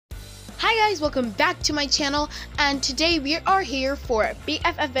Hi guys, welcome back to my channel, and today we are here for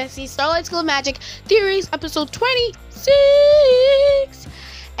BFF Besties Starlight School of Magic Theories episode 26.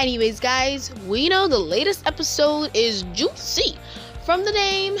 Anyways guys, we know the latest episode is juicy. From the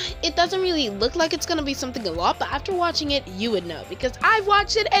name, it doesn't really look like it's gonna be something a lot, but after watching it, you would know because I've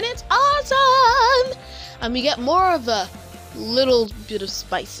watched it and it's awesome! And we get more of a little bit of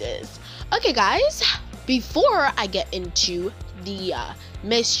spices. Okay guys, before I get into the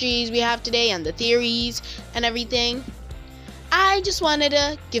mysteries we have today and the theories and everything, I just wanted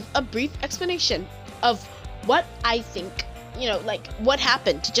to give a brief explanation of what I think, like what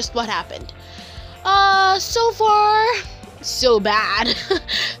happened, just what happened. So far, so bad.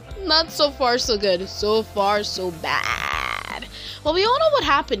 Not so far, so good. So far, so bad. Well, we all know what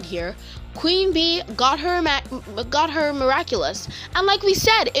happened here. Queen Bee got her miraculous, and like we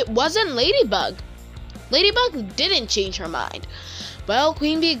said, it wasn't Ladybug. Ladybug didn't change her mind. Well,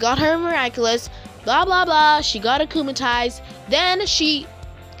 Queen Bee got her miraculous, blah blah blah, she got akumatized, then she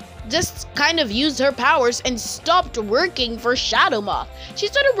just kind of used her powers and stopped working for Shadow Moth. She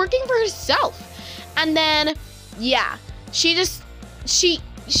started working for herself. And then, yeah, she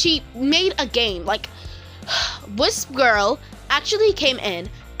made a game. Like, Wisp Girl actually came in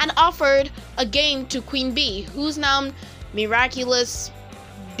and offered a game to Queen Bee, who's now Miraculous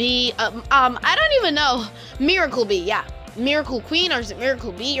Bee, I don't even know. Miracle Bee, yeah. Miracle Queen, or is it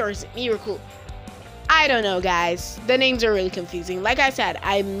Miracle Bee, or is it Miracle? I don't know, guys. The names are really confusing. Like I said,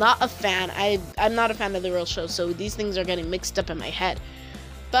 I'm not a fan. I'm not a fan of the real show, so these things are getting mixed up in my head.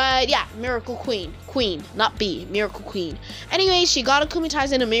 But yeah, Miracle Queen. Queen, not Bee. Miracle Queen. Anyway, she got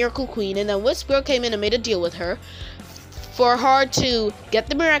akumatized into Miracle Queen, and then Wisp Girl came in and made a deal with her for her to get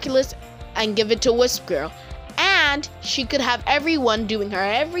the miraculous and give it to Wisp Girl. And she could have everyone doing her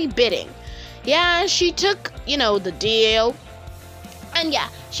every bidding. Yeah, she took, the deal. And yeah,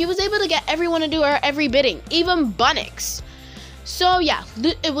 she was able to get everyone to do her every bidding, even Bunnix. So yeah,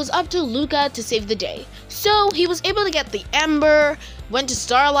 it was up to Luca to save the day. So he was able to get the Ember, went to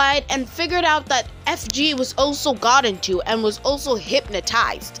Starlight, and figured out that FG was also gotten to and was also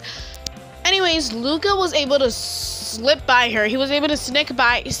hypnotized. Anyways, Luca was able to slip by her. He was able to sneak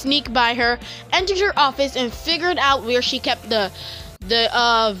by her, entered her office, and figured out where she kept the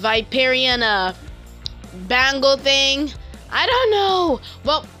Viperian bangle thing. I don't know.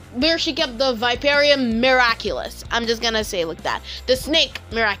 Well, where she kept the Viperian Miraculous. I'm just gonna say it like that. The Snake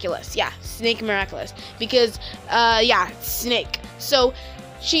Miraculous. Yeah, Snake Miraculous. Because, yeah, Snake. So,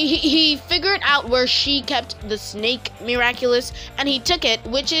 he figured out where she kept the Snake Miraculous, and he took it,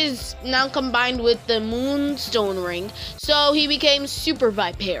 which is now combined with the Moonstone Ring, so he became Super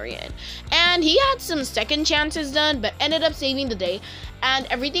Viperian. And he had some second chances done, but ended up saving the day, and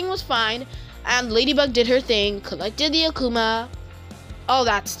everything was fine, and Ladybug did her thing, collected the Akuma, all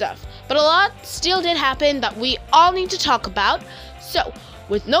that stuff. But a lot still did happen that we all need to talk about, so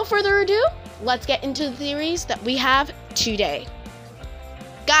with no further ado, let's get into the theories that we have today.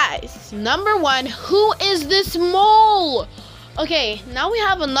 Guys, number one, who is this mole? Okay, now we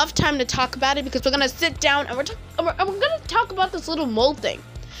have enough time to talk about it because we're gonna sit down and we're gonna talk about this little mole thing.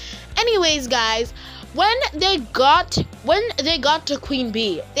 Anyways, guys, when they got to Queen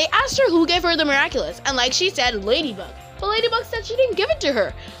Bee, they asked her who gave her the miraculous, and like she said, Ladybug. But Ladybug said she didn't give it to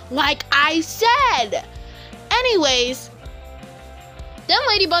her, like I said. Anyways, then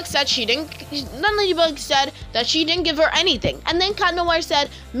Ladybug said that she didn't give her anything. And then Cat Noir said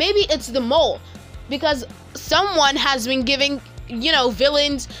maybe it's the mole, because someone has been giving,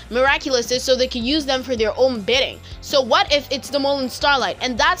 villains miraculouses so they can use them for their own bidding. So what if it's the mole in Starlight?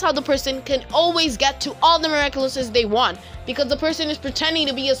 And that's how the person can always get to all the miraculouses they want, because the person is pretending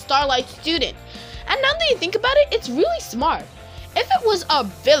to be a Starlight student. And now that you think about it, it's really smart. If it was a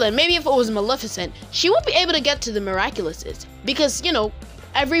villain, maybe if it was Maleficent, she won't be able to get to the miraculouses because,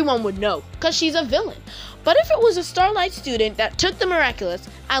 everyone would know because she's a villain. But if it was a Starlight student that took the miraculous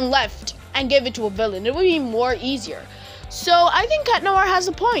and left and gave it to a villain, it would be more easier. So I think Cat Noir has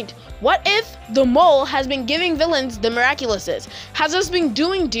a point. What if the mole has been giving villains the miraculouses, has just been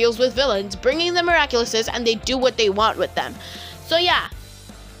doing deals with villains, bringing the miraculouses, and they do what they want with them? So yeah.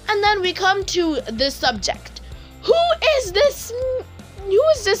 And then we come to this subject. Who is this?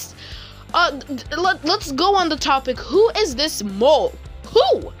 Let's go on the topic. Who is this mole?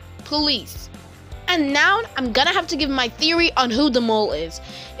 Who? Please. And now I'm gonna have to give my theory on who the mole is.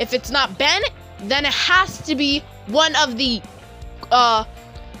 If it's not Ben, then it has to be one of the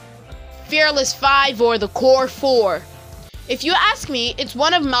Fearless 5 or the Core 4. If you ask me, it's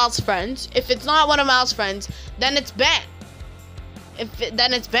one of Mal's friends. If it's not one of Mal's friends, then it's Ben.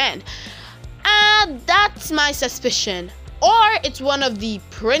 Then it's Ben. That's my suspicion. or it's one of the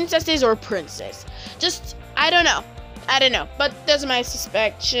princesses or princes. Just, I don't know, but those are my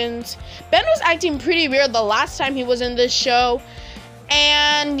suspicions. Ben was acting pretty weird the last time he was in this show,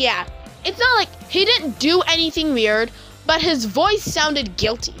 and yeah, it's not like he didn't do anything weird, but his voice sounded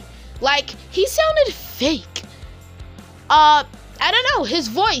guilty. Like, he sounded fake. I don't know, his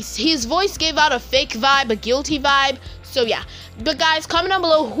voice gave out a fake vibe, a guilty vibe. So yeah, but guys, comment down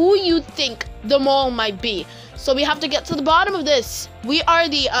below who you think the mole might be. So we have to get to the bottom of this. We are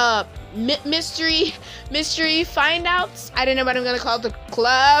the mystery find outs. I don't know what I'm gonna call the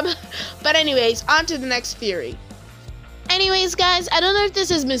club, but anyways, on to the next theory. Anyways, guys, I don't know if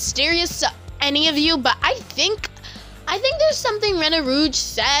this is mysterious to any of you, but I think there's something Rena Rouge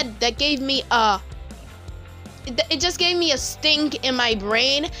said that gave me it just gave me a stink in my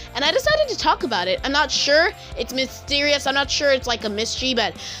brain, and I decided to talk about it. I'm not sure it's mysterious, I'm not sure it's like a mystery,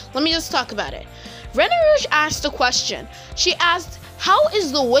 but let me just talk about it. Rena Rouge asked a question. She asked, how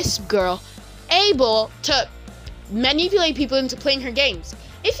is the Wisp Girl able to manipulate people into playing her games?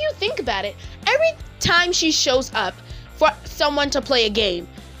 If you think about it, every time she shows up for someone to play a game,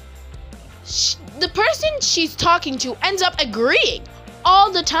 the person she's talking to ends up agreeing all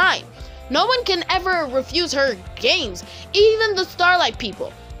the time. No one can ever refuse her games, even the Starlight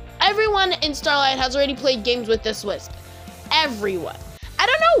people. Everyone in Starlight has already played games with this Wisp. Everyone. I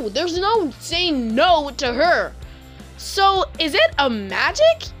don't know, there's no saying no to her. So, is it a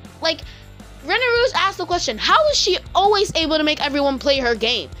magic? Like, Rena Rouge asked the question, how is she always able to make everyone play her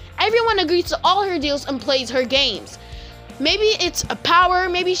game? Everyone agrees to all her deals and plays her games. Maybe it's a power,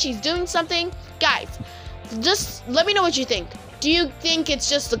 maybe she's doing something. Guys, just let me know what you think. Do you think it's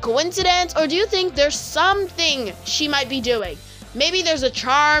just a coincidence, or do you think there's something she might be doing? Maybe there's a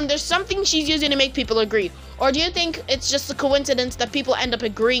charm, there's something she's using to make people agree. Or do you think it's just a coincidence that people end up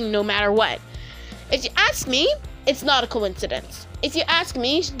agreeing no matter what? If you ask me, it's not a coincidence. If you ask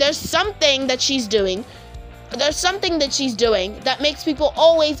me, there's something that she's doing. There's something that she's doing that makes people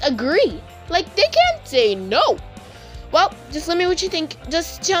always agree. Like, they can't say no. Well, just let me what you think.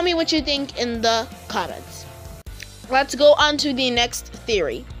 Just tell me what you think in the comments. Let's go on to the next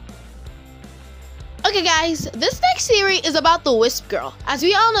theory. Okay, guys, this next theory is about the Wisp Girl. As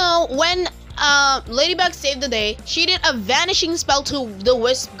we all know, when Ladybug saved the day, she did a vanishing spell to the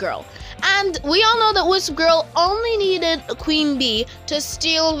Wisp Girl. And we all know that Wisp Girl only needed Queen Bee to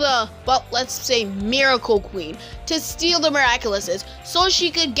steal the, well, let's say Miracle Queen, to steal the Miraculouses so she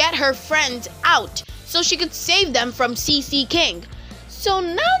could get her friends out, so she could save them from CC King. So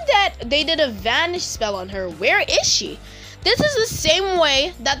now that they did a vanish spell on her, where is she? This is the same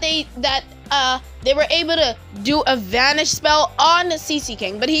way that they were able to do a vanish spell on CC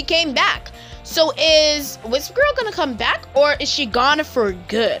King, but he came back. So is Wisp Girl gonna come back, or is she gone for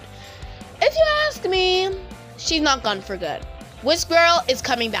good? If you ask me, she's not gone for good. Wisp Girl is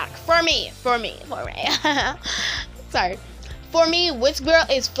coming back. For me. Sorry. For me, Wisp Girl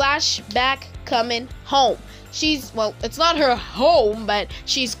is flashback coming home. She's, well, it's not her home, but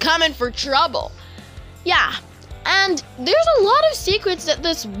she's coming for trouble. Yeah, and there's a lot of secrets that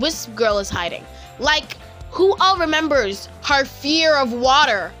this Wisp Girl is hiding. Like, who all remembers her fear of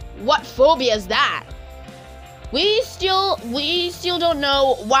water? What phobia is that? We still don't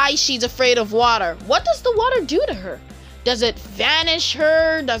know why she's afraid of water. What does the water do to her? Does it vanish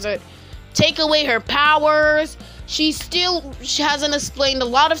her? Does it take away her powers? She hasn't explained a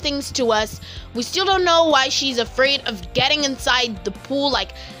lot of things to us. We still don't know why she's afraid of getting inside the pool,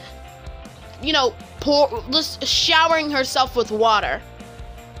 like, you know, just showering herself with water.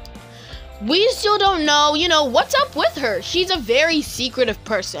 We still don't know, you know, what's up with her. She's a very secretive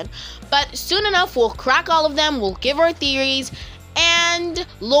person. But soon enough, we'll crack all of them. We'll give our theories. And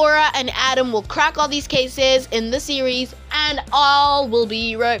Laura and Adam will crack all these cases in the series. And all will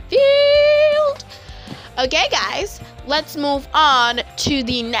be revealed. Okay, guys. Let's move on to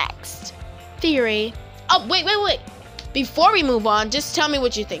the next theory. Oh, wait. Before we move on, just tell me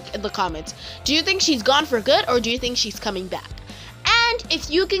what you think in the comments. Do you think she's gone for good, or do you think she's coming back? And if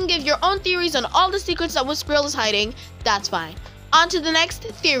you can give your own theories on all the secrets that Wisp Girl is hiding, that's fine. On to the next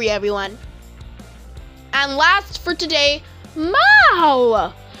theory, everyone. And last for today,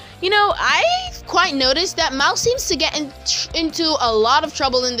 Mao. You know, I quite noticed that Mao seems to get into a lot of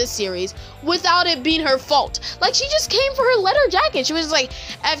trouble in this series without it being her fault. Like, she just came for her leather jacket. She was like,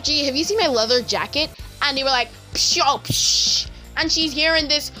 FG, have you seen my leather jacket? And they were like, psh, oh, psh. And she's here in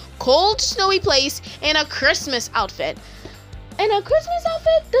this cold, snowy place in a Christmas outfit. In a Christmas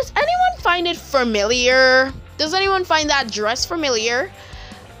outfit? Does anyone find it familiar? Does anyone find that dress familiar?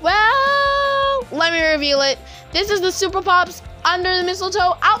 Well, let me reveal it. This is the Super Pops Under the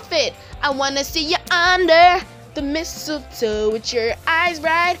Mistletoe outfit. I wanna see you under the mistletoe with your eyes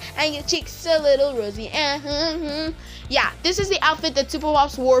bright and your cheeks a little rosy. Yeah, this is the outfit that Super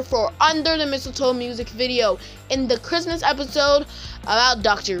Pops wore for Under the Mistletoe music video in the Christmas episode about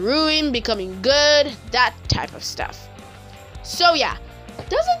Dr. Ruin becoming good, that type of stuff. So yeah,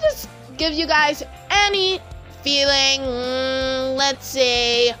 doesn't this give you guys any feeling, let's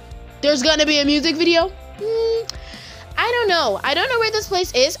say, there's gonna be a music video? I don't know. I don't know where this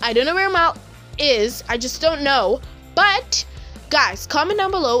place is. I don't know where Mal is. I just don't know. But guys, comment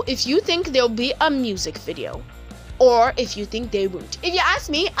down below if you think there'll be a music video or if you think they won't. If you ask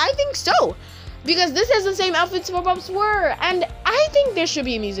me, I think so, because this is the same outfit Super Pops were, and I think there should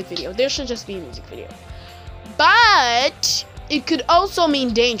be a music video. There should just be a music video. But it could also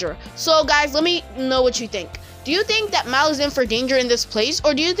mean danger. So guys, let me know what you think. Do you think that Mal is in for danger in this place,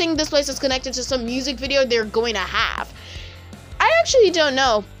 or do you think this place is connected to some music video they're going to have? I actually don't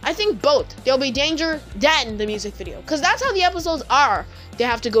know. I think both. There'll be danger, then the music video, because that's how the episodes are. They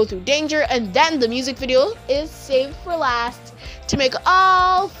have to go through danger, and then the music video is saved for last to make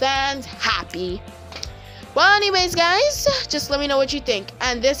all fans happy. Well, anyways, guys, just let me know what you think.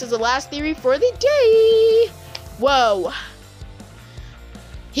 And this is the last theory for the day. Whoa.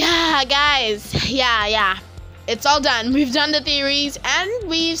 Yeah, guys. Yeah. It's all done. We've done the theories, and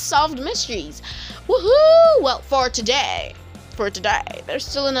we've solved mysteries. Woohoo! Well, for today, there's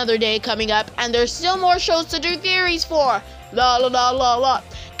still another day coming up, and there's still more shows to do theories for.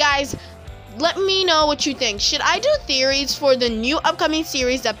 Guys, let me know what you think. Should I do theories for the new upcoming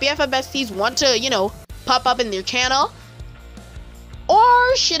series that BFF Besties want to, pop up in their channel?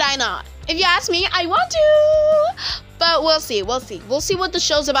 Or should I not? If you ask me, I want to. But we'll see. We'll see what the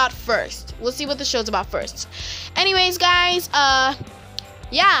show's about first. Anyways, guys,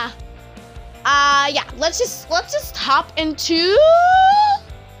 yeah, let's just hop into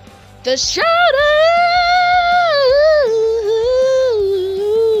the shoutouts.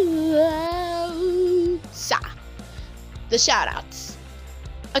 The shoutouts.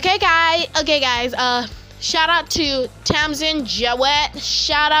 Okay, guys. Shout out to Tamsin Jawet.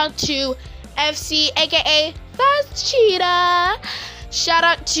 Shout out to FC, aka Fast Cheetah. Shout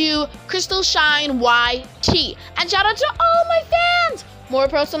out to Crystal Shine YT. And shout out to all my fans. More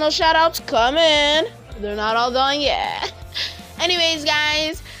personal shout outs coming. They're not all done yet. Anyways,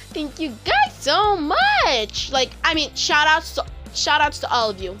 guys, thank you guys so much. Shout outs to all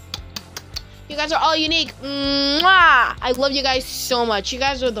of you. You guys are all unique. Mwah! I love you guys so much. You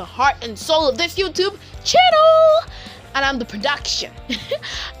guys are the heart and soul of this YouTube channel. And I'm the production.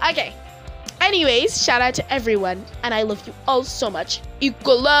 Okay. Anyways, shout out to everyone. And I love you all so much.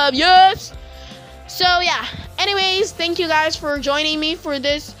 Equal love, yes! So, yeah. Anyways, thank you guys for joining me for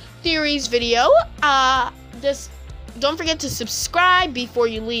this theories video. Just don't forget to subscribe before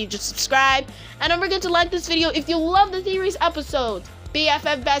you leave. Just subscribe. And don't forget to like this video if you love the theories episode.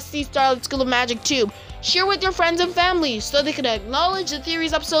 BFF Besties Starlight School of Magic Tube. Share with your friends and family so they can acknowledge the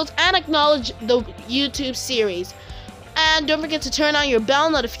theories episodes and acknowledge the YouTube series. And don't forget to turn on your bell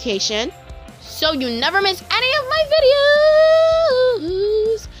notification so you never miss any of my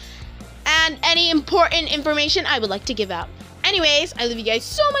videos and any important information I would like to give out. Anyways, I love you guys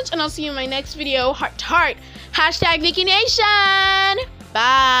so much, and I'll see you in my next video. Heart to heart. Hashtag Vicky Nation.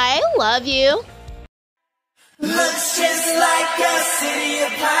 Bye. Love you. Looks just like a city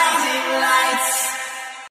of blinding lights.